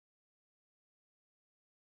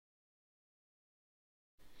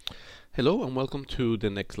Hello and welcome to the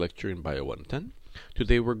next lecture in Bio 110.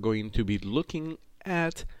 Today we're going to be looking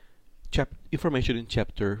at information in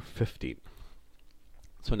chapter 15.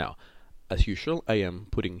 So now, as usual, I am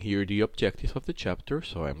putting here the objectives of the chapter,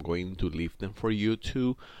 so I'm going to leave them for you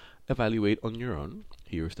to evaluate on your own.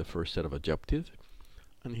 Here's the first set of objectives,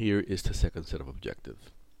 and here is the second set of objectives.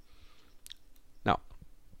 Now,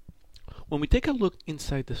 when we take a look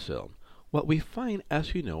inside the cell, what we find,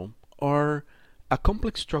 as you know, are a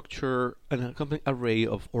complex structure and a complex array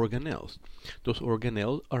of organelles. Those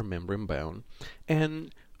organelles are membrane bound,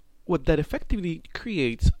 and what that effectively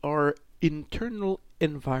creates are internal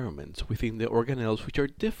environments within the organelles which are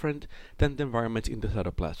different than the environments in the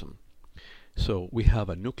cytoplasm. So we have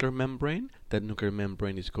a nuclear membrane. That nuclear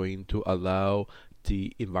membrane is going to allow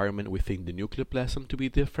the environment within the nucleoplasm to be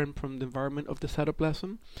different from the environment of the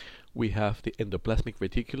cytoplasm. We have the endoplasmic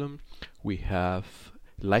reticulum. We have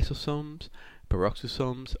lysosomes,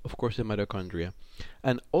 peroxisomes, of course the mitochondria,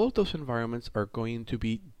 and all those environments are going to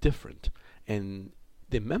be different, and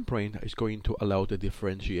the membrane is going to allow the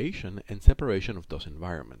differentiation and separation of those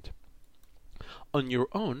environments. On your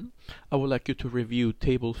own, I would like you to review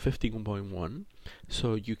table 15.1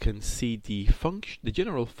 so you can see the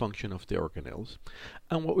general function of the organelles.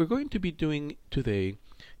 And what we're going to be doing today,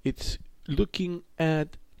 it's looking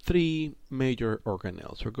at three major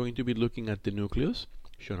organelles. We're going to be looking at the nucleus,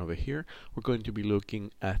 shown over here. We're going to be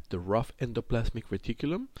looking at the rough endoplasmic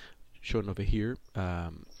reticulum, shown over here,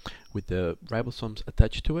 with the ribosomes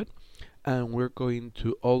attached to it. And we're going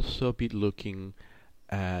to also be looking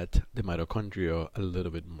at the mitochondria a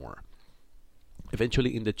little bit more.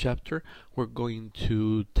 Eventually in the chapter, we're going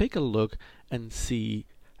to take a look and see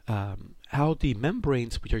how the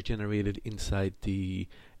membranes which are generated inside the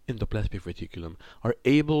endoplasmic reticulum are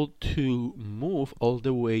able to move all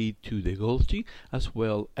the way to the Golgi as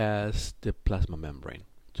well as the plasma membrane.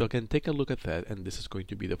 So again, take a look at that, and this is going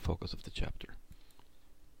to be the focus of the chapter.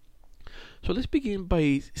 So let's begin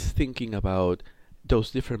by thinking about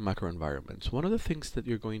those different macroenvironments. One of the things that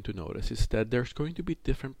you're going to notice is that there's going to be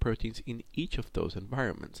different proteins in each of those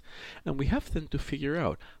environments, and we have then to figure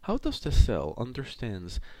out how does the cell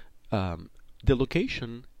understands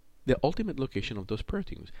the ultimate location of those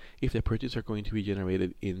proteins. If the proteins are going to be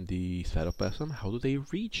generated in the cytoplasm, how do they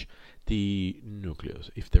reach the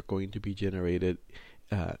nucleus? If they're going to be generated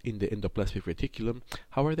in the endoplasmic reticulum,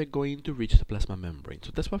 how are they going to reach the plasma membrane?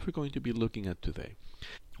 So that's what we're going to be looking at today.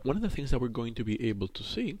 One of the things that we're going to be able to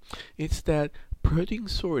see is that protein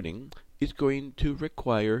sorting is going to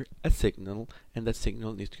require a signal, and that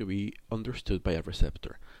signal needs to be understood by a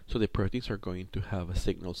receptor. So the proteins are going to have a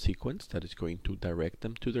signal sequence that is going to direct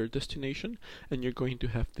them to their destination, and you're going to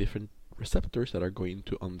have different receptors that are going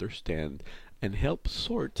to understand and help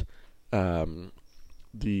sort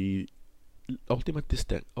the ultimate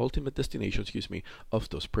destination, of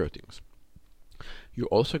those proteins. You're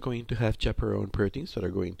also going to have chaperone proteins that are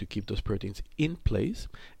going to keep those proteins in place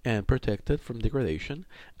and protected from degradation,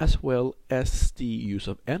 as well as the use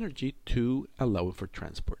of energy to allow for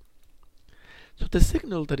transport. So the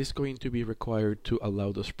signal that is going to be required to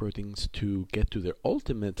allow those proteins to get to their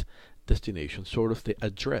ultimate destination, sort of the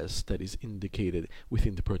address that is indicated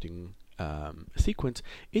within the protein sequence,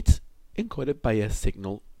 it's encoded by a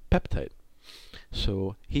signal peptide.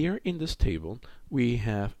 So here in this table, we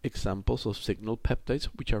have examples of signal peptides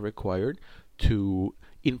which are required to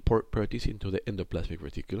import proteins into the endoplasmic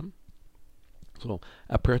reticulum. So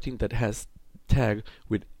a protein that has tag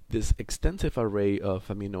with this extensive array of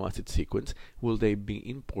amino acid sequence, will they be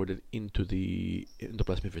imported into the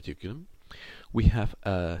endoplasmic reticulum? We have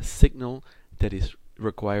a signal that is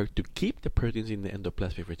required to keep the proteins in the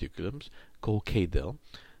endoplasmic reticulums, called KDEL.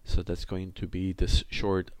 So that's going to be this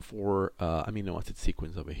short for amino acid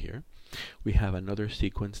sequence over here. We have another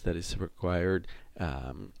sequence that is required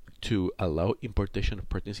to allow importation of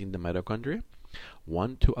proteins in the mitochondria.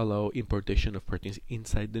 One to allow importation of proteins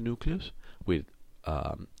inside the nucleus with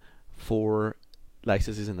 4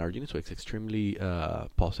 lysases and arginine, so it's extremely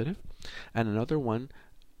positive. And another one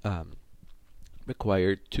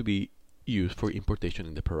required to be used for importation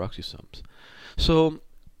in the peroxisomes. So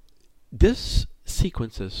this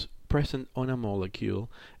sequences present on a molecule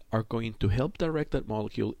are going to help direct that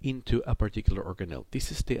molecule into a particular organelle.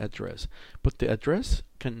 This is the address, but the address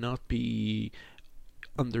cannot be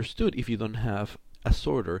understood if you don't have a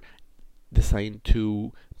sorter designed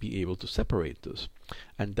to be able to separate those,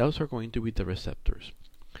 and those are going to be the receptors.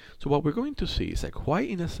 So what we're going to see is like why,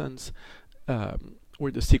 in a sense,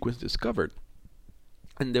 were the sequence discovered.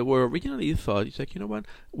 And they were originally thought, it's like, you know what,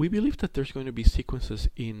 we believe that there's going to be sequences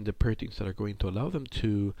in the proteins that are going to allow them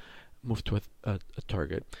to move to a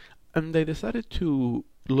target. And they decided to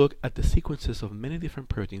look at the sequences of many different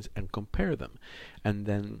proteins and compare them. And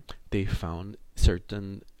then they found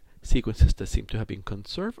certain sequences that seem to have been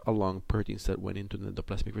conserved along proteins that went into the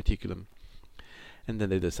endoplasmic reticulum. And then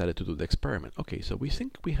they decided to do the experiment. Okay, so we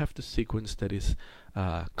think we have the sequence that is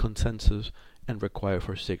consensus and required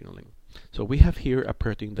for signaling. So we have here a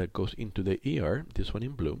protein that goes into the ER, this one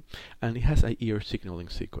in blue, and it has a ER signaling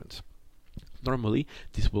sequence. Normally,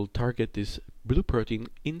 this will target this blue protein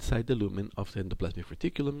inside the lumen of the endoplasmic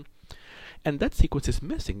reticulum, and that sequence is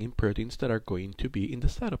missing in proteins that are going to be in the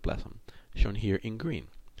cytoplasm, shown here in green.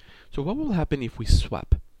 So what will happen if we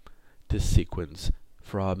swap this sequence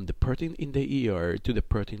from the protein in the ER to the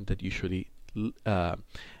protein that usually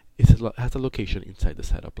has a location inside the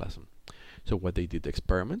cytoplasm? So what they did the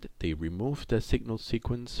experiment, they removed the signal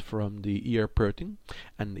sequence from the ER protein,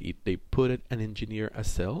 and they put it and engineer a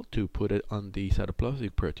cell to put it on the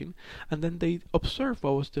cytoplasmic protein, and then they observed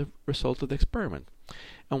what was the result of the experiment.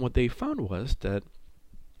 And what they found was that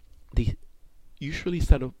the usually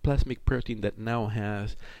cytoplasmic protein that now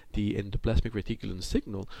has the endoplasmic reticulum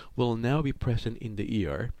signal will now be present in the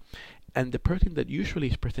ER, and the protein that usually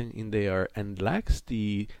is present in the ER and lacks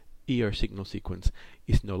the ER signal sequence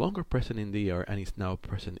is no longer present in the ER and is now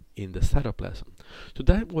present in the cytoplasm. So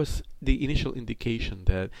that was the initial indication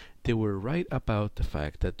that they were right about the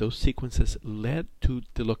fact that those sequences led to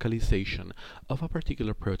the localization of a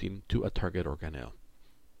particular protein to a target organelle.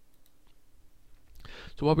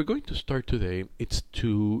 So what we're going to start today is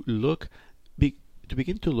to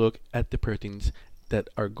begin to look at the proteins that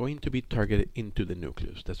are going to be targeted into the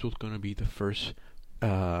nucleus. That's what's going to be the first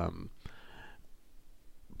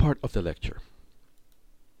part of the lecture.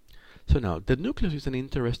 So now, the nucleus is an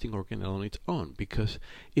interesting organelle on its own because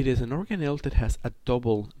it is an organelle that has a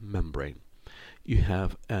double membrane. You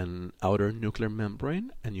have an outer nuclear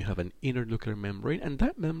membrane and you have an inner nuclear membrane, and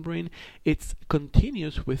that membrane, it's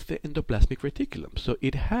continuous with the endoplasmic reticulum. So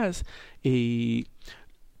it has a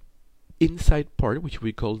inside part, which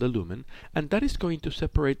we call the lumen, and that is going to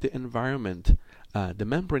separate the environment. The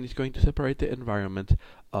membrane is going to separate the environment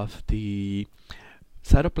of the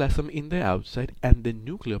cytoplasm in the outside and the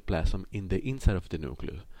nucleoplasm in the inside of the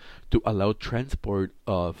nucleus to allow transport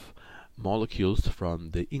of molecules from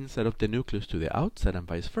the inside of the nucleus to the outside and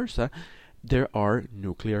vice versa. There are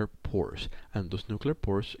nuclear pores, and those nuclear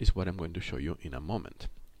pores is what I'm going to show you in a moment.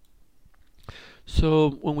 So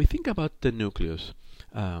when we think about the nucleus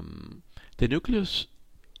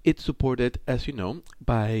it's supported, as you know,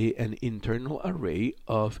 by an internal array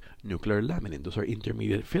of nuclear laminin. Those are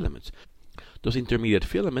intermediate filaments. Those intermediate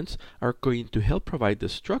filaments are going to help provide the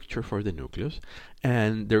structure for the nucleus,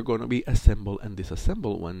 and they're going to be assembled and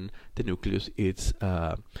disassembled when the nucleus is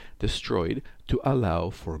destroyed to allow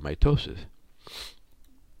for mitosis.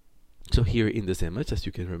 So here in this image, as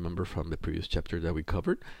you can remember from the previous chapter that we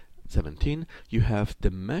covered, 17, you have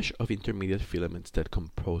the mesh of intermediate filaments that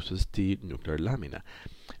composes the nuclear lamina,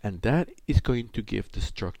 and that is going to give the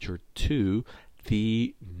structure to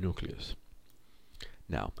the nucleus.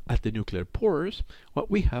 Now, at the nuclear pores,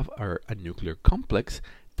 what we have are a nuclear complex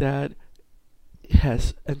that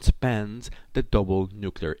has and spans the double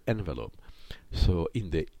nuclear envelope. So in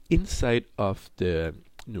the inside of the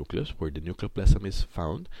nucleus, where the nucleoplasm is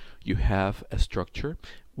found, you have a structure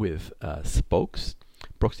with spokes,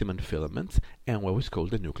 proximant filaments, and what was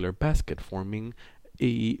called the nuclear basket, forming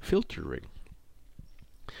a filter ring.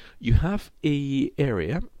 You have an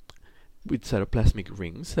area with cytoplasmic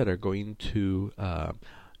rings that are going to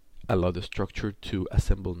allow the structure to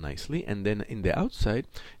assemble nicely, and then in the outside,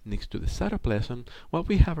 next to the cytoplasm, what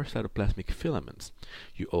we have are cytoplasmic filaments.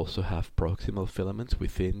 You also have proximal filaments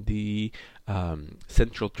within the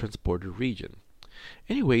central transporter region.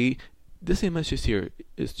 Anyway, this image is here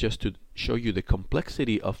is just to show you the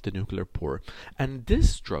complexity of the nuclear pore, and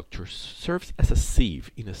this structure serves as a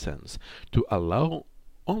sieve, in a sense, to allow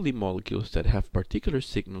only molecules that have particular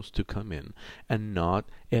signals to come in and not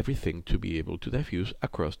everything to be able to diffuse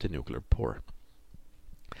across the nuclear pore.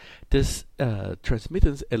 This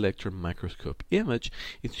transmittance electron microscope image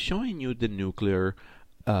is showing you the nuclear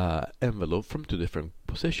envelope from two different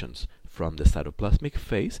positions. From the cytoplasmic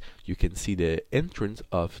phase, you can see the entrance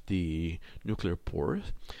of the nuclear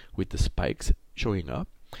pores with the spikes showing up,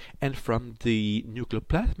 and from the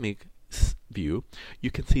nucleoplasmic view,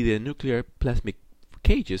 you can see the nuclear plasmic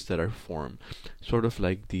cages that are formed, sort of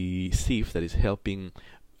like the sieve that is helping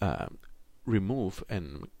remove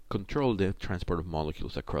and control the transport of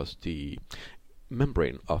molecules across the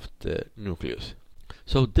membrane of the nucleus.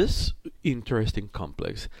 So this interesting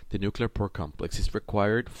complex, the nuclear pore complex, is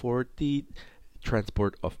required for the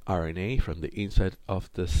transport of RNA from the inside of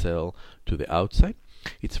the cell to the outside.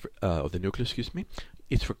 It's of the nucleus, excuse me.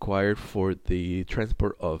 It's required for the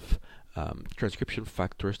transport of transcription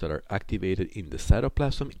factors that are activated in the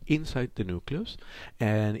cytoplasm inside the nucleus,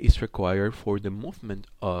 and it's required for the movement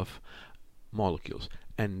of molecules.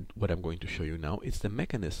 And what I'm going to show you now is the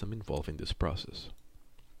mechanism involved in this process.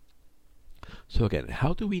 So again,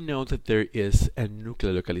 how do we know that there is a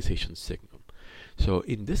nuclear localization signal? So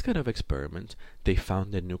in this kind of experiment, they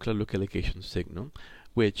found a nuclear localization signal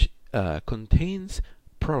which contains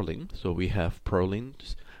proline. So we have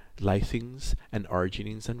prolines, lysines, and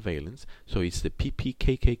arginines and valines. So it's the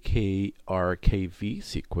PPKKKRKV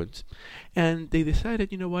sequence. And they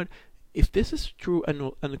decided, you know what, if this is true an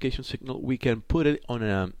localization signal, we can put it on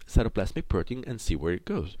a cytoplasmic protein and see where it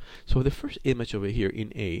goes. So the first image over here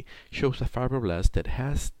in A shows a fibroblast that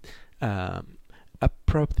has a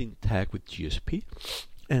protein tag with GSP,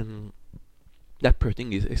 and that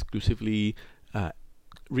protein is exclusively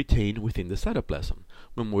retained within the cytoplasm.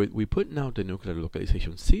 When we put now the nuclear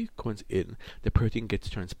localization sequence in, the protein gets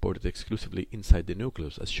transported exclusively inside the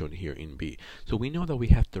nucleus, as shown here in B. So we know that we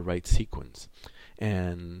have the right sequence,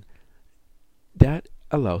 and that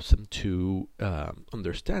allows them to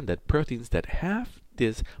understand that proteins that have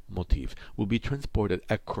this motif will be transported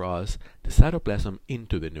across the cytoplasm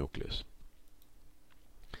into the nucleus.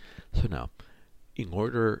 So now, in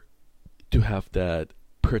order to have that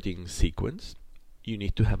protein sequence, you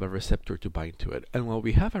need to have a receptor to bind to it. And while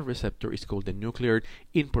we have a receptor, it's called the nuclear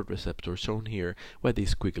input receptor, shown here where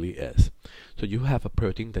this squiggly is. So you have a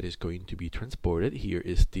protein that is going to be transported. Here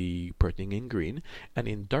is the protein in green, and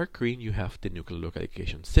in dark green you have the nuclear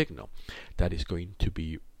localization signal that is going to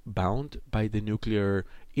be bound by the nuclear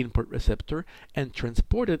input receptor and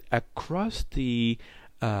transported across the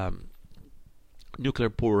nuclear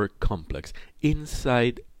pore complex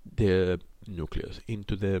inside the nucleus,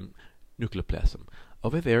 into the nucleoplasm.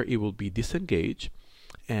 Over there it will be disengaged,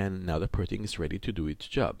 and now the protein is ready to do its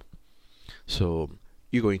job. So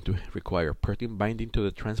you're going to require protein binding to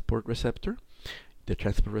the transport receptor. The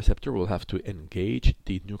transport receptor will have to engage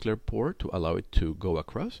the nuclear pore to allow it to go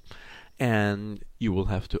across, and you will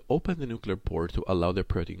have to open the nuclear pore to allow the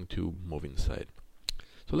protein to move inside.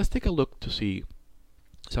 So let's take a look to see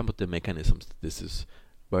some of the mechanisms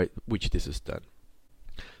by which this is done.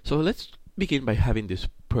 So let's begin by having this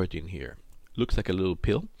protein here. Looks like a little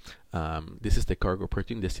pill. This is the cargo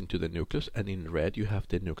protein destined to the nucleus, and in red you have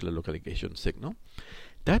the nuclear localization signal.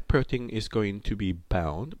 That protein is going to be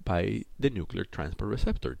bound by the nuclear transport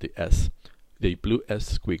receptor, the blue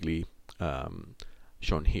S squiggly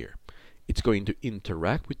shown here. It's going to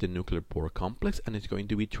interact with the nuclear pore complex, and it's going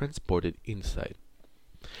to be transported inside.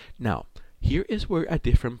 Now, here is where a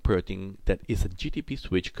different protein that is a GTP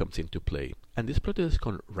switch comes into play, and this protein is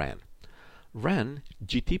called RAN. RAN,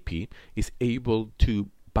 GTP, is able to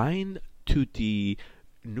bind to the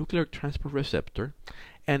nuclear transport receptor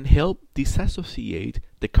and help disassociate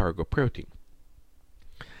the cargo protein.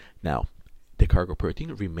 Now, the cargo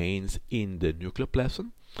protein remains in the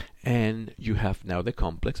nucleoplasm, and you have now the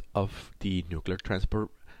complex of the nuclear transport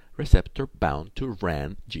receptor bound to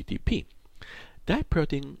RAN GTP. That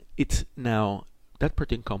protein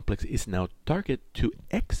complex is now targeted to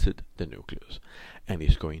exit the nucleus, and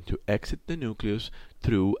is going to exit the nucleus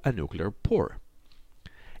through a nuclear pore.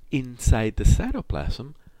 Inside the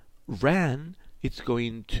cytoplasm, RAN, it's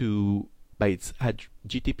going to, by its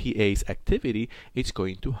GTPase activity, it's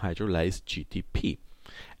going to hydrolyze GTP.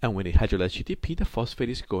 And when it hydrolyzes GTP, the phosphate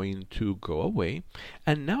is going to go away,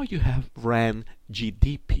 and now you have RAN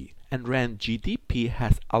GDP. And RAN GDP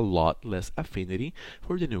has a lot less affinity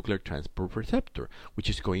for the nuclear transport receptor, which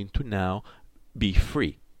is going to now be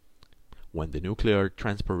free. When the nuclear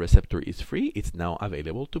transport receptor is free, it's now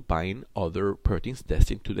available to bind other proteins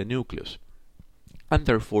destined to the nucleus. And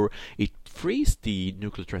therefore, it frees the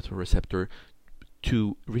nuclear transport receptor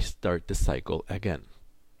to restart the cycle again.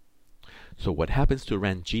 So what happens to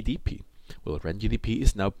RAN GDP? Well, RAN GDP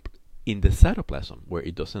is now in the cytoplasm, where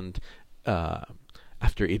it doesn't,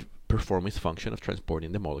 after it performs its function of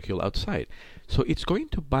transporting the molecule outside. So it's going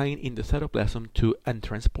to bind in the cytoplasm to a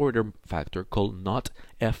transporter factor called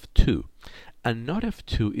NOTF2. And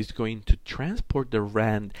NOTF2 is going to transport the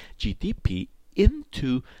RAN GDP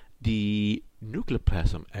into the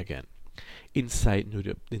nucleoplasm again. Inside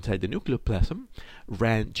the nucleoplasm,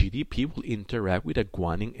 RAN GDP will interact with a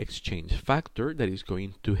guanine exchange factor that is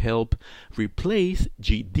going to help replace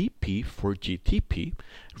GDP for GTP,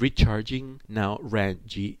 recharging now RAN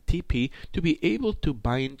GTP to be able to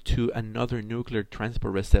bind to another nuclear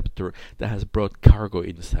transport receptor that has brought cargo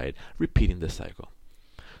inside, repeating the cycle.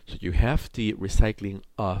 So you have the recycling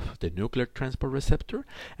of the nuclear transport receptor,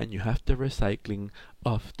 and you have the recycling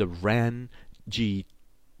of the RAN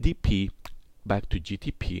GDP back to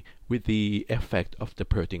GTP with the effect of the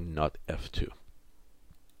protein not F2.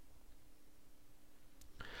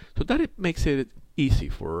 So that it makes it easy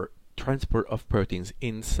for transport of proteins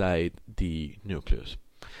inside the nucleus.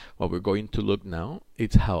 What we're going to look now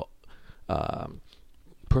is how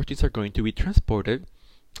proteins are going to be transported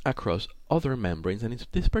across other membranes, and in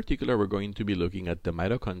this particular we're going to be looking at the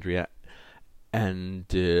mitochondria and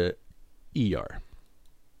ER.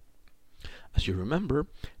 As you remember,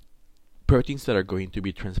 proteins that are going to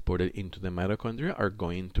be transported into the mitochondria are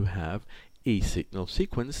going to have a signal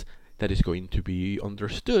sequence that is going to be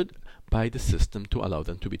understood by the system to allow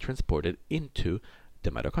them to be transported into the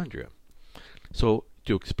mitochondria. So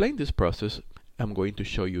to explain this process, I'm going to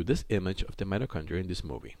show you this image of the mitochondria in this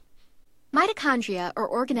movie. Mitochondria are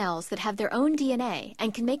organelles that have their own DNA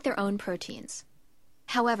and can make their own proteins.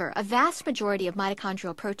 However, a vast majority of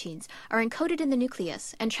mitochondrial proteins are encoded in the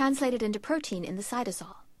nucleus and translated into protein in the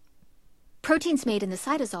cytosol. Proteins made in the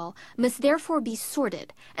cytosol must therefore be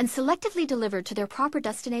sorted and selectively delivered to their proper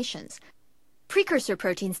destinations. Precursor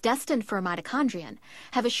proteins destined for a mitochondrion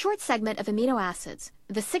have a short segment of amino acids,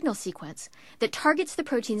 the signal sequence, that targets the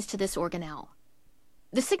proteins to this organelle.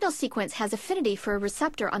 The signal sequence has affinity for a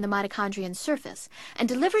receptor on the mitochondrion surface and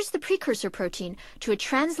delivers the precursor protein to a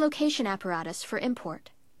translocation apparatus for import.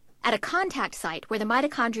 At a contact site where the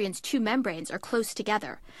mitochondrion's two membranes are close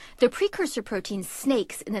together, the precursor protein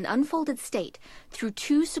snakes in an unfolded state through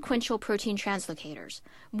two sequential protein translocators,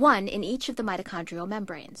 one in each of the mitochondrial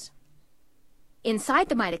membranes. Inside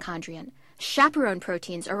the mitochondrion, chaperone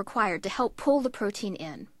proteins are required to help pull the protein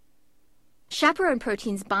in. Chaperone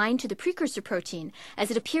proteins bind to the precursor protein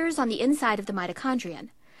as it appears on the inside of the mitochondrion,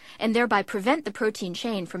 and thereby prevent the protein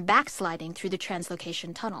chain from backsliding through the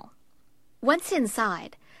translocation tunnel. Once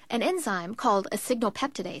inside, an enzyme called a signal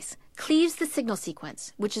peptidase cleaves the signal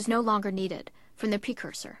sequence, which is no longer needed, from the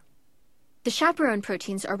precursor. The chaperone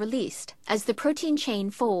proteins are released as the protein chain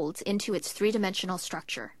folds into its three-dimensional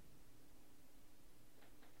structure.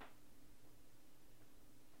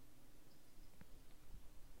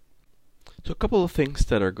 So a couple of things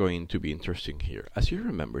that are going to be interesting here. As you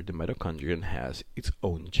remember, the mitochondrion has its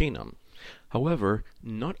own genome. However,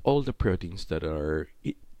 not all the proteins that are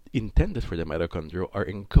intended for the mitochondria are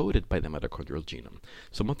encoded by the mitochondrial genome.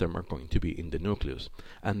 Some of them are going to be in the nucleus,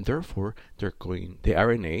 and therefore the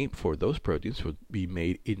RNA for those proteins will be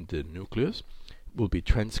made in the nucleus, will be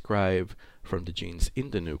transcribed from the genes in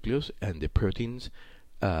the nucleus, and the proteins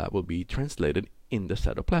will be translated in the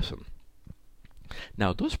cytoplasm.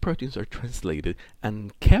 Now those proteins are translated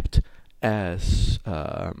and kept as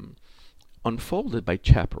unfolded by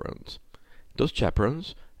chaperones. Those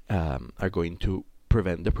chaperones are going to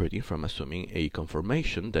prevent the protein from assuming a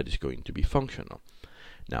conformation that is going to be functional.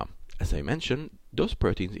 Now, as I mentioned, those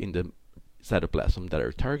proteins in the cytoplasm that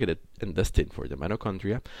are targeted and destined for the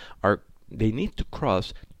mitochondria they need to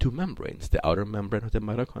cross two membranes, the outer membrane of the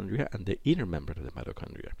mitochondria and the inner membrane of the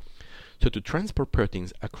mitochondria. So to transport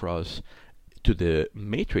proteins across to the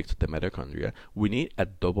matrix of the mitochondria, we need a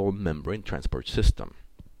double membrane transport system.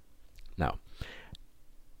 Now,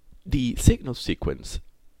 the signal sequence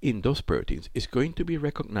in those proteins is going to be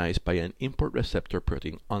recognized by an import receptor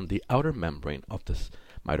protein on the outer membrane of the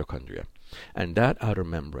mitochondria. And that outer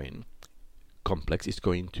membrane complex is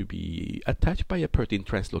going to be attached by a protein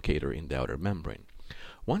translocator in the outer membrane.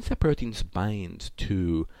 Once a protein binds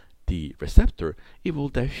to the receptor, it will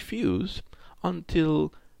diffuse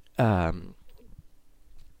until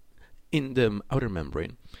in the outer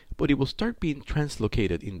membrane, but it will start being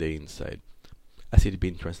translocated in the inside. As it's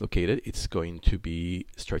being translocated, it's going to be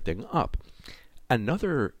starting up.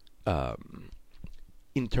 Another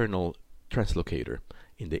internal translocator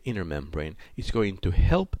in the inner membrane is going to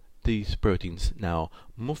help these proteins now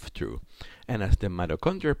move through. And as the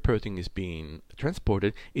mitochondrial protein is being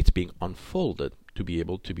transported, it's being unfolded to be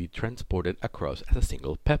able to be transported across as a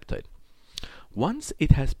single peptide. Once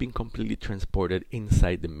it has been completely transported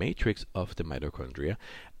inside the matrix of the mitochondria,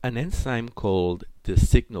 an enzyme called the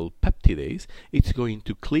signal peptidase is going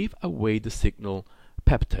to cleave away the signal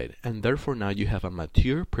peptide, and therefore now you have a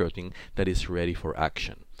mature protein that is ready for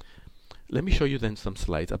action. Let me show you then some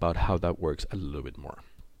slides about how that works a little bit more.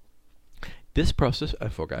 This process, I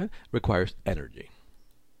forgot, requires energy.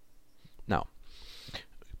 Now,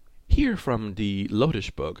 here from the Lotus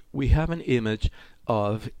book, we have an image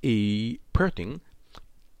of a protein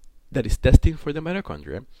that is destined for the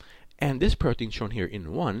mitochondria, and this protein shown here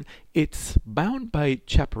in 1, it's bound by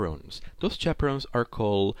chaperones. Those chaperones are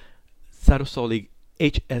called cytosolic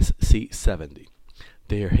HSC70.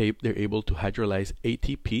 they're able to hydrolyze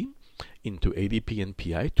ATP into ADP and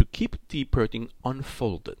PI to keep the protein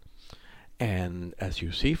unfolded. And as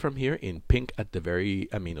you see from here in pink at the very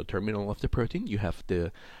amino terminal of the protein, you have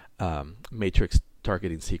the matrix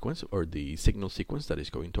targeting sequence, or the signal sequence that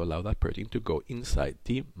is going to allow that protein to go inside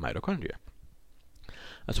the mitochondria.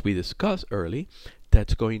 As we discussed early,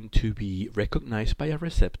 that's going to be recognized by a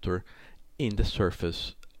receptor in the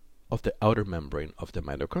surface of the outer membrane of the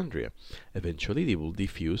mitochondria. Eventually, they will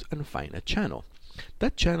diffuse and find a channel.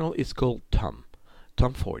 That channel is called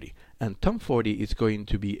TOM40, and TOM40 is going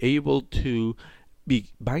to be able to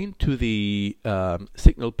bind to the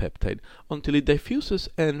signal peptide until it diffuses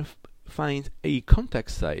and finds a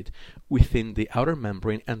contact site within the outer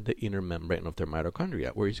membrane and the inner membrane of the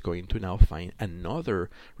mitochondria, where it's going to now find another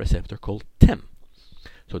receptor called TIM.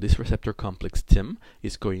 So this receptor complex TIM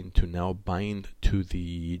is going to now bind to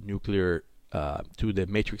the to the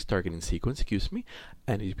matrix targeting sequence,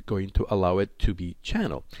 and it's going to allow it to be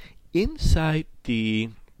channeled. Inside the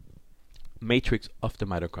matrix of the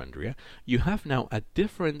mitochondria, you have now a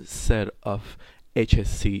different set of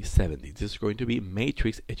HSC70. This is going to be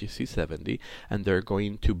matrix HSC70, and they're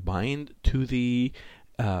going to bind to the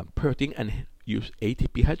protein and use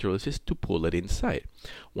ATP hydrolysis to pull it inside.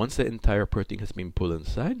 Once the entire protein has been pulled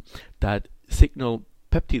inside, that signal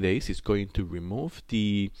peptidase is going to remove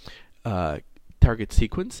the target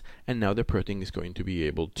sequence, and now the protein is going to be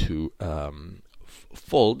able to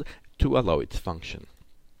fold to allow its function.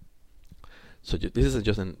 So this is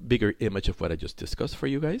just a bigger image of what I just discussed for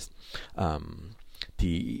you guys.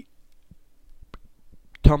 The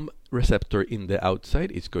TOM receptor in the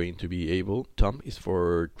outside is going to be able, TOM is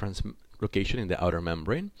for translocation in the outer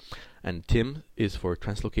membrane, and TIM is for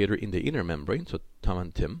translocator in the inner membrane, so TOM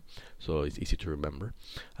and TIM, so it's easy to remember.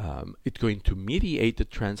 It's going to mediate the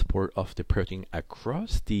transport of the protein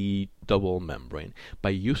across the double membrane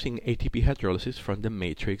by using ATP hydrolysis from the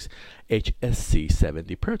matrix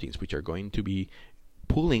HSC70 proteins, which are going to be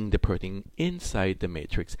pulling the protein inside the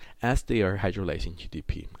matrix as they are hydrolyzing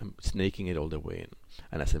GDP. I'm snaking it all the way in.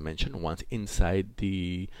 And as I mentioned, once inside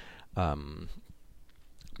the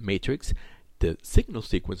matrix, the signal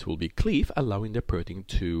sequence will be cleaved, allowing the protein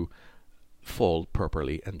to fold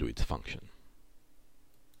properly and do its function.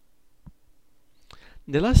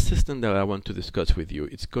 The last system that I want to discuss with you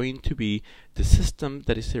is going to be the system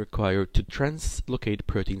that is required to translocate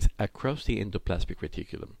proteins across the endoplasmic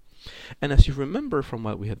reticulum. And as you remember from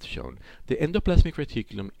what we have shown, the endoplasmic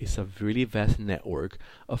reticulum is a really vast network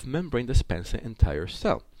of membrane that spans the entire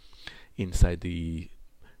cell. Inside the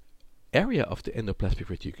area of the endoplasmic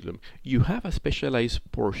reticulum, you have a specialized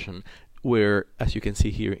portion where, as you can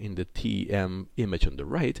see here in the TM image on the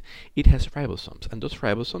right, it has ribosomes, and those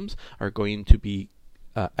ribosomes are going to be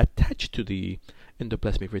attached to the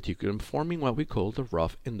endoplasmic reticulum, forming what we call the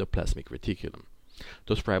rough endoplasmic reticulum.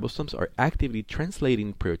 Those ribosomes are actively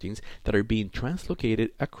translating proteins that are being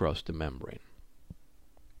translocated across the membrane.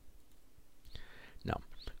 Now,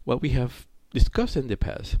 what we have discussed in the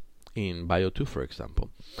past, in Bio2 for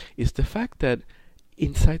example, is the fact that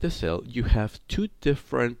inside the cell you have two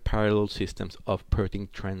different parallel systems of protein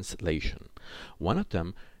translation. One of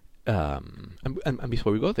them, and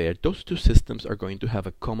before we go there, those two systems are going to have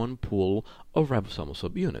a common pool of ribosomal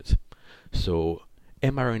subunits. So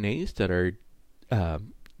mRNAs that are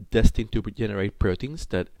destined to generate proteins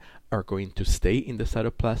that are going to stay in the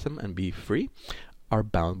cytoplasm and be free are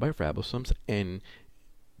bound by ribosomes, and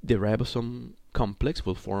the ribosome complex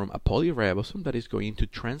will form a polyribosome that is going to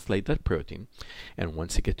translate that protein, and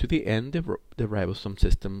once you get to the end, the ribosome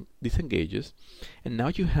system disengages, and now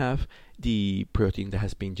you have the protein that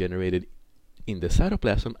has been generated in the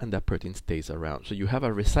cytoplasm, and that protein stays around. So you have a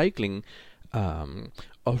recycling of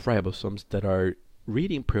ribosomes that are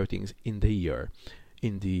reading proteins in the ER,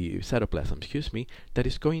 in the cytoplasm, that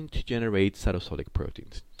is going to generate cytosolic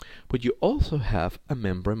proteins. But you also have a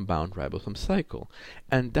membrane-bound ribosome cycle,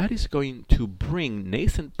 and that is going to bring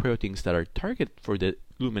nascent proteins that are targeted for the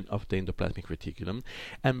lumen of the endoplasmic reticulum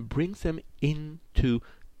and brings them into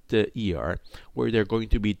the ER, where they're going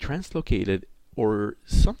to be translocated or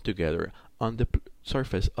summed together on the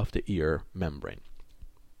surface of the ER membrane.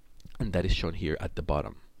 And that is shown here at the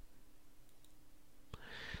bottom.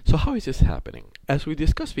 So how is this happening? As we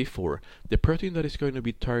discussed before, the protein that is going to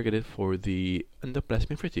be targeted for the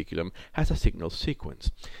endoplasmic reticulum has a signal sequence,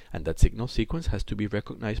 and that signal sequence has to be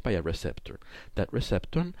recognized by a receptor. That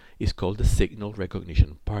receptor is called the signal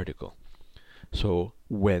recognition particle. So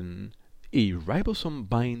when a ribosome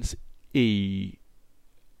binds a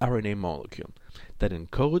RNA molecule that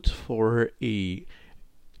encodes for a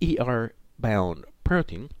ER-bound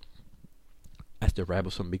protein, as the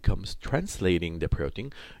ribosome becomes translating the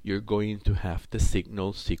protein, you're going to have the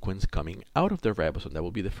signal sequence coming out of the ribosome. That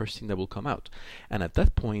will be the first thing that will come out. And at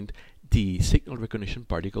that point, the signal recognition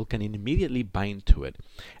particle can immediately bind to it.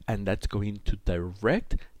 And that's going to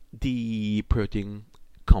direct the protein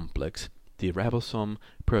complex, the ribosome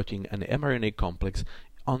protein and the mRNA complex,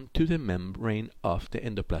 onto the membrane of the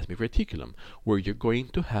endoplasmic reticulum, where you're going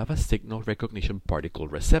to have a signal recognition particle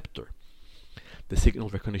receptor. The signal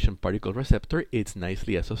recognition particle receptor is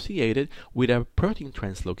nicely associated with a protein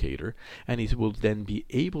translocator, and it will then be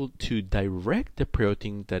able to direct the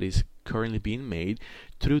protein that is currently being made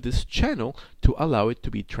through this channel to allow it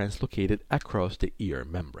to be translocated across the ER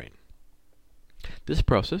membrane. This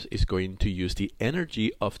process is going to use the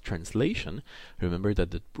energy of translation. Remember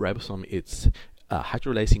that the ribosome is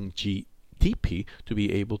hydrolyzing GDP to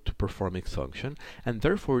be able to perform its function, and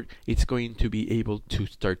therefore it's going to be able to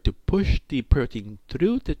start to push the protein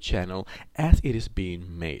through the channel as it is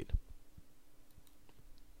being made.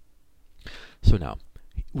 So now,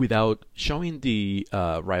 without showing the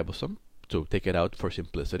ribosome, to take it out for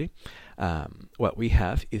simplicity, what we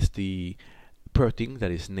have is the protein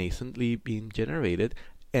that is nascently being generated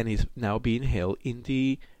and is now being held in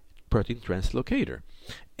the protein translocator.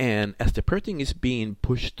 And as the protein is being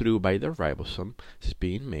pushed through by the ribosome, it's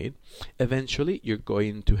being made, eventually you're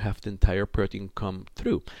going to have the entire protein come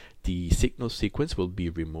through. The signal sequence will be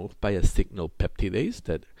removed by a signal peptidase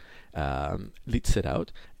that leads it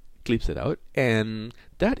out, clips it out, and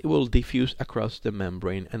that will diffuse across the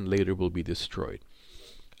membrane and later will be destroyed.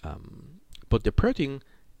 But the protein,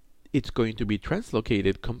 it's going to be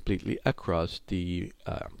translocated completely across the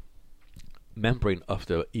membrane of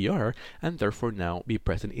the ER and therefore now be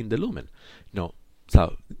present in the lumen. Now,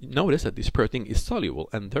 so notice that this protein is soluble,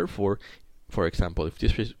 and therefore, for example, if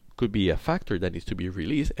this could be a factor that needs to be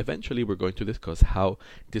released, eventually we're going to discuss how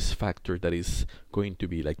this factor that is going to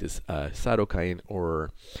be like this cytokine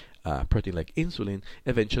or protein like insulin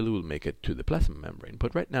eventually will make it to the plasma membrane.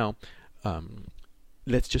 But right now,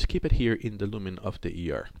 let's just keep it here in the lumen of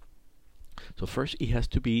the ER. So first it has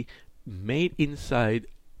to be made inside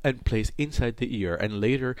and placed inside the ER, and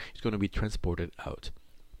later it's going to be transported out.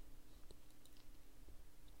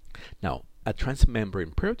 Now, a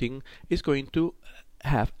transmembrane protein is going to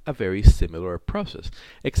have a very similar process,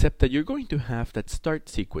 except that you're going to have that start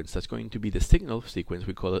sequence. That's going to be the signal sequence.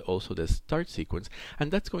 We call it also the start sequence, and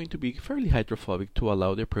that's going to be fairly hydrophobic to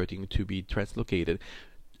allow the protein to be translocated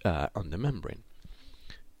on the membrane.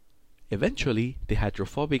 Eventually, the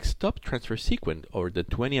hydrophobic stop transfer sequence, or the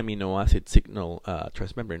 20 amino acid signal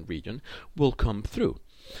transmembrane region, will come through.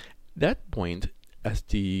 That point, as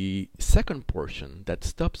the second portion, that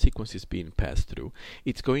stop sequence is being passed through,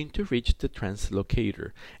 it's going to reach the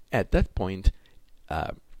translocator. At that point,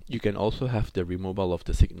 you can also have the removal of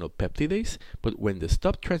the signal peptidase, but when the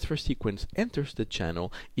stop transfer sequence enters the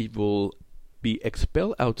channel, it will be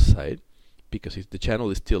expelled outside because the channel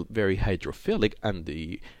is still very hydrophilic and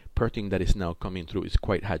the protein that is now coming through is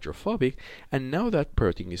quite hydrophobic, and now that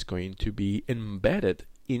protein is going to be embedded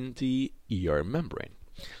in the ER membrane.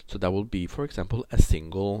 So that will be, for example, a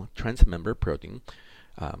single transmembrane protein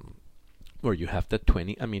where you have the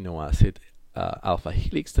 20 amino acid alpha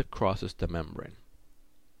helix that crosses the membrane.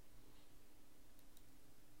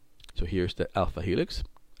 So here's the alpha helix,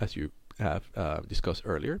 as you have discussed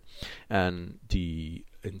earlier, and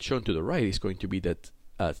shown to the right is going to be that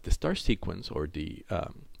the start sequence, or the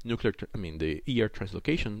the ER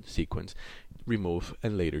translocation sequence, removed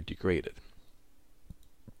and later degraded.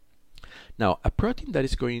 Now, a protein that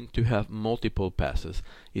is going to have multiple passes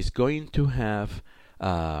is going to have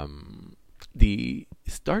the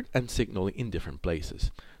start and signal in different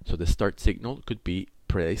places. So the start signal could be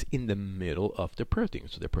placed in the middle of the protein.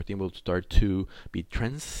 So the protein will start to be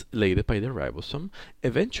translated by the ribosome.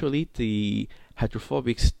 Eventually, the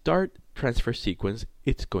hydrophobic start transfer sequence,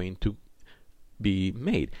 it's going to be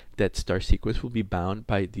made. That start sequence will be bound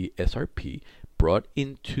by the SRP, brought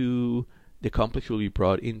into the complex will be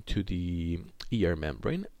brought into the ER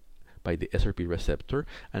membrane by the SRP receptor,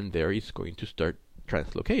 and there it's going to start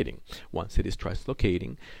translocating. Once it is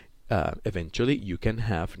translocating, eventually you can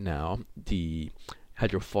have now the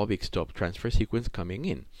hydrophobic stop transfer sequence coming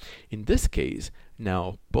in. In this case,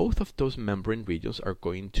 now both of those membrane regions are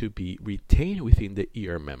going to be retained within the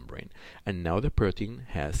ER membrane, and now the protein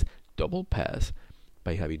has double pass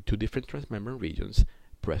by having two different transmembrane regions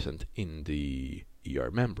present in the ER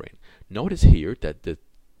membrane. Notice here that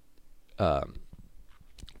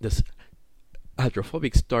this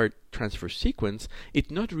hydrophobic start transfer sequence is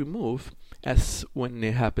not removed as when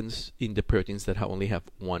it happens in the proteins that only have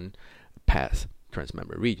one pass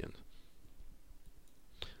transmembrane region.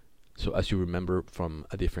 So as you remember from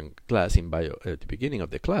a different class in bio, at the beginning of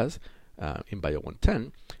the class, in Bio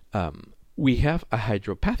 110, we have a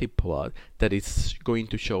hydropathy plot that is going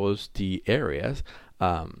to show us the areas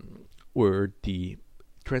where the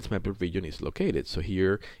transmembrane region is located. So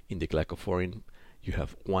here in the glycophorin, you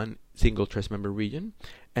have one single transmembrane region,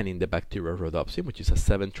 and in the bacterial rhodopsin, which is a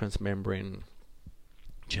 7 transmembrane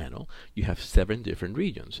channel, you have 7 different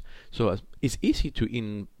regions. So it's easy to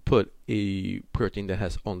input a protein that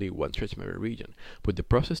has only one transmembrane region, but the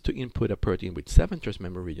process to input a protein with 7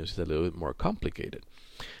 transmembrane regions is a little bit more complicated.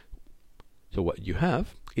 So what you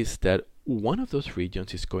have is that one of those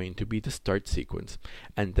regions is going to be the start sequence,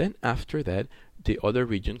 and then after that the other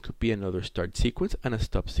region could be another start sequence and a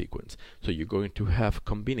stop sequence. So you're going to have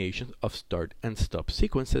combinations of start and stop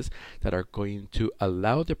sequences that are going to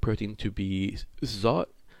allow the protein to be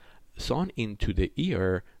sewn into the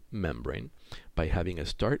ER membrane by having a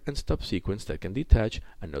start and stop sequence that can detach,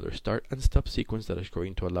 another start and stop sequence that is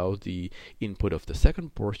going to allow the input of the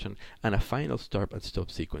second portion, and a final start and stop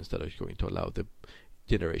sequence that is going to allow the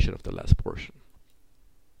generation of the last portion.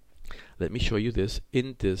 Let me show you this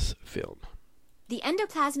in this film. The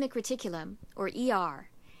endoplasmic reticulum, or ER,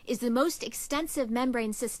 is the most extensive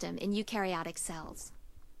membrane system in eukaryotic cells.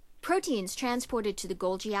 Proteins transported to the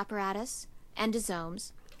Golgi apparatus,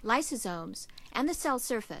 endosomes, lysosomes, and the cell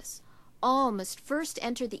surface all must first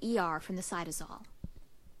enter the ER from the cytosol.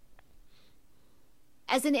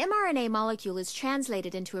 As an mRNA molecule is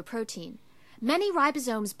translated into a protein, many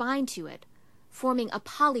ribosomes bind to it, forming a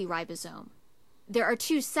polyribosome. There are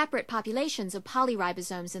 2 separate populations of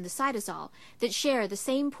polyribosomes in the cytosol that share the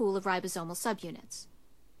same pool of ribosomal subunits.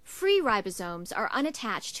 Free ribosomes are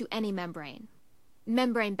unattached to any membrane.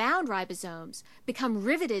 Membrane-bound ribosomes become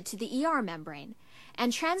riveted to the ER membrane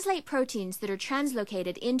and translate proteins that are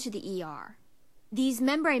translocated into the ER. These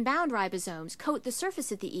membrane-bound ribosomes coat the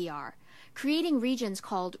surface of the ER, creating regions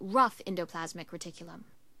called rough endoplasmic reticulum.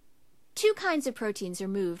 2 kinds of proteins are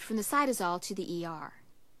moved from the cytosol to the ER.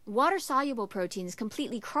 Water-soluble proteins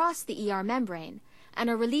completely cross the ER membrane and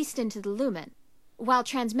are released into the lumen, while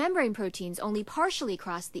transmembrane proteins only partially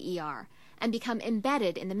cross the ER and become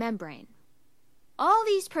embedded in the membrane. All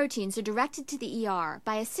these proteins are directed to the ER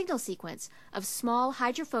by a signal sequence of small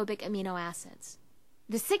hydrophobic amino acids.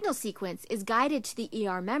 The signal sequence is guided to the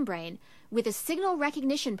ER membrane with a signal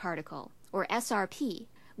recognition particle, or SRP,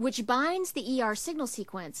 which binds the ER signal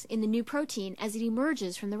sequence in the new protein as it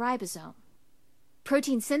emerges from the ribosome.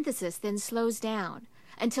 Protein synthesis then slows down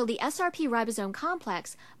until the SRP ribosome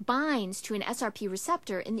complex binds to an SRP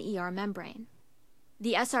receptor in the ER membrane.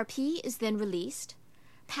 The SRP is then released,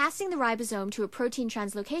 passing the ribosome to a protein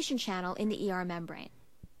translocation channel in the ER membrane.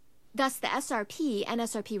 Thus, the SRP and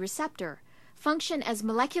SRP receptor function as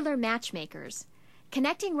molecular matchmakers,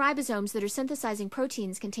 connecting ribosomes that are synthesizing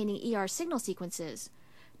proteins containing ER signal sequences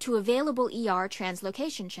to available ER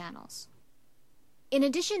translocation channels. In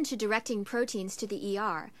addition to directing proteins to the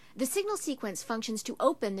ER, the signal sequence functions to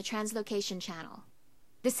open the translocation channel.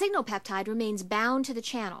 The signal peptide remains bound to the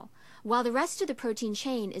channel, while the rest of the protein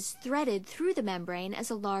chain is threaded through the membrane as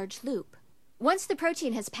a large loop. Once the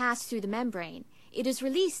protein has passed through the membrane, it is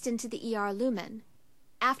released into the ER lumen,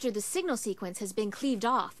 after the signal sequence has been cleaved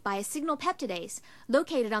off by a signal peptidase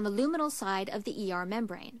located on the luminal side of the ER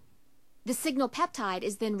membrane. The signal peptide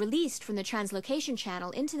is then released from the translocation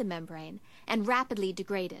channel into the membrane and rapidly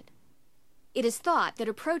degraded. It is thought that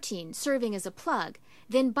a protein serving as a plug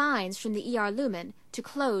then binds from the ER lumen to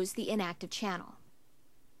close the inactive channel.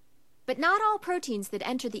 But not all proteins that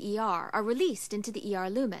enter the ER are released into the ER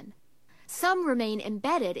lumen. Some remain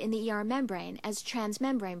embedded in the ER membrane as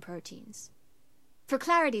transmembrane proteins. For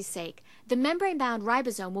clarity's sake, the membrane-bound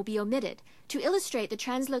ribosome will be omitted to illustrate the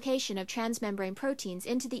translocation of transmembrane proteins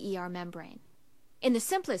into the ER membrane. In the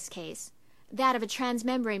simplest case, that of a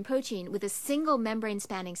transmembrane protein with a single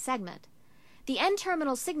membrane-spanning segment, the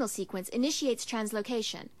N-terminal signal sequence initiates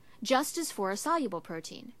translocation, just as for a soluble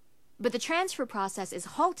protein. But the transfer process is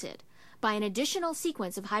halted by an additional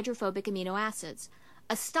sequence of hydrophobic amino acids,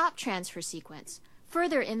 a stop transfer sequence,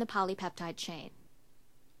 further in the polypeptide chain.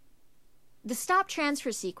 The stop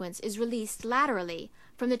transfer sequence is released laterally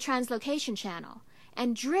from the translocation channel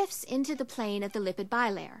and drifts into the plane of the lipid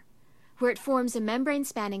bilayer, where it forms a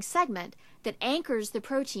membrane-spanning segment that anchors the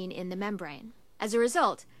protein in the membrane. As a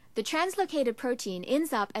result, the translocated protein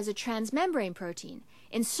ends up as a transmembrane protein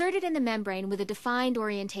inserted in the membrane with a defined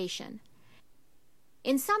orientation.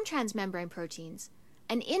 In some transmembrane proteins,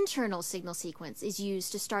 an internal signal sequence is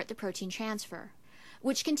used to start the protein transfer,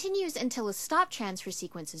 which continues until a stop transfer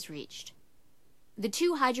sequence is reached. The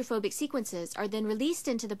 2 hydrophobic sequences are then released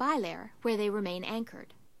into the bilayer, where they remain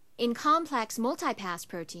anchored. In complex multipass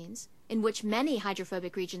proteins, in which many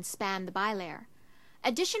hydrophobic regions span the bilayer,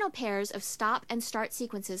 additional pairs of stop and start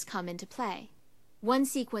sequences come into play. One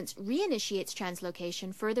sequence reinitiates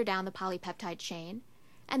translocation further down the polypeptide chain,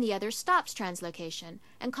 and the other stops translocation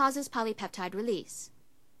and causes polypeptide release,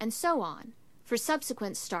 and so on, for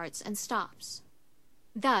subsequent starts and stops.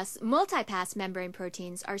 Thus, multipass membrane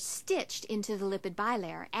proteins are stitched into the lipid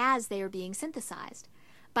bilayer as they are being synthesized,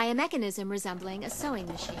 by a mechanism resembling a sewing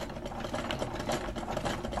machine.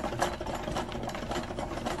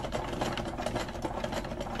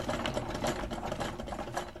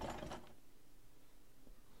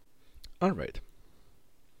 All right.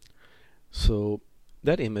 So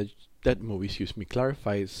that movie,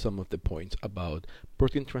 clarifies some of the points about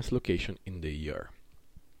protein translocation in the ER.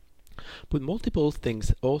 But multiple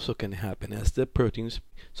things also can happen as the proteins,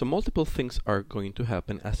 so multiple things are going to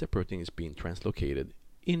happen as the protein is being translocated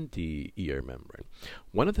in the ER membrane.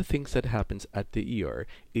 One of the things that happens at the ER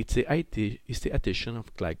is the addition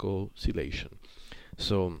of glycosylation.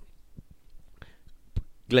 So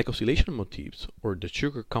glycosylation motifs, or the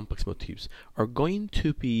sugar complex motifs, are going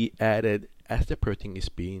to be added as the protein is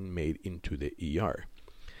being made into the ER.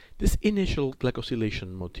 This initial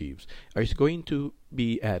glycosylation motifs are going to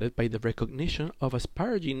be added by the recognition of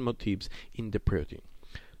asparagine motifs in the protein.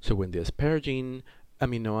 So when the asparagine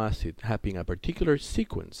amino acid having a particular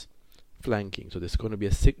sequence flanking, so there's going to be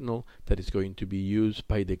a signal that is going to be used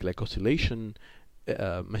by the glycosylation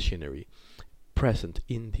machinery present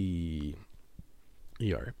in the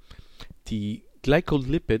ER. The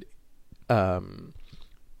glycolipid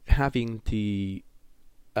having the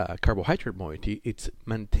carbohydrate moiety, it's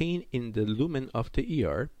maintained in the lumen of the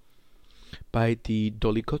ER by the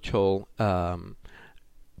dolichocol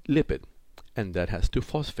lipid, and that has two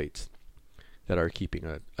phosphates that are keeping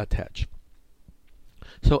it attached.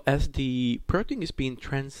 So as the protein is being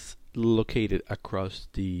translocated across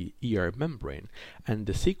the ER membrane and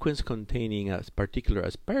the sequence containing a particular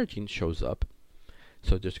asparagine shows up,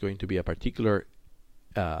 so there's going to be a particular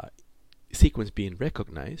sequence being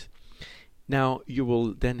recognized. Now you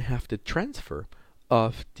will then have the transfer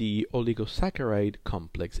of the oligosaccharide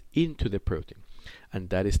complex into the protein, and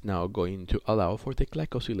that is now going to allow for the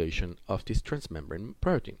glycosylation of this transmembrane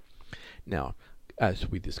protein. Now, as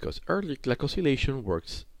we discussed earlier, glycosylation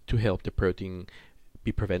works to help the protein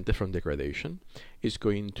be prevented from degradation. It's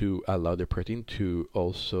going to allow the protein to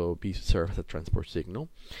also be served as a transport signal,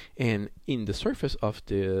 and in the surface of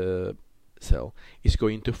the cell is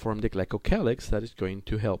going to form the glycocalyx that is going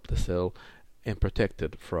to help the cell and protect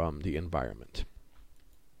it from the environment.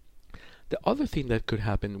 The other thing that could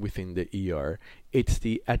happen within the ER, it's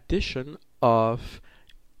the addition of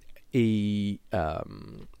a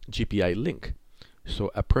GPI link. So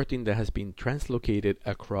a protein that has been translocated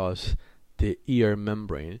across the ER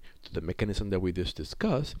membrane to the mechanism that we just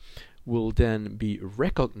discussed will then be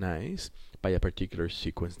recognized by a particular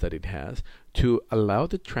sequence that it has to allow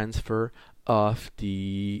the transfer of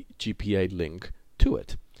the GPI link to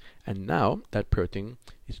it. And now that protein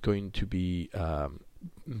is going to be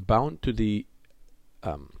bound to the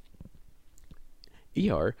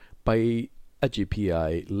ER by a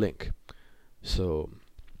GPI link. So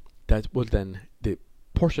that will then, the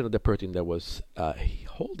portion of the protein that was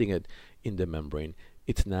holding it in the membrane,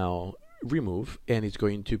 it's now removed and it's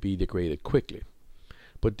going to be degraded quickly.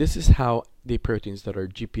 But this is how the proteins that are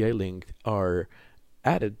GPI linked are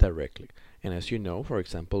added directly. And as you know, for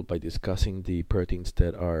example, by discussing the proteins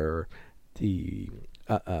that are the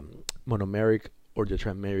monomeric or the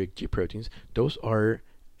trimeric G proteins, those are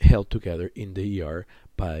held together in the ER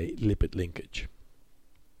by lipid linkage.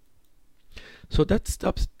 So that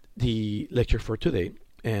stops the lecture for today,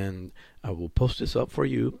 and I will post this up for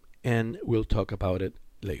you and we'll talk about it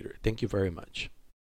later. Thank you very much.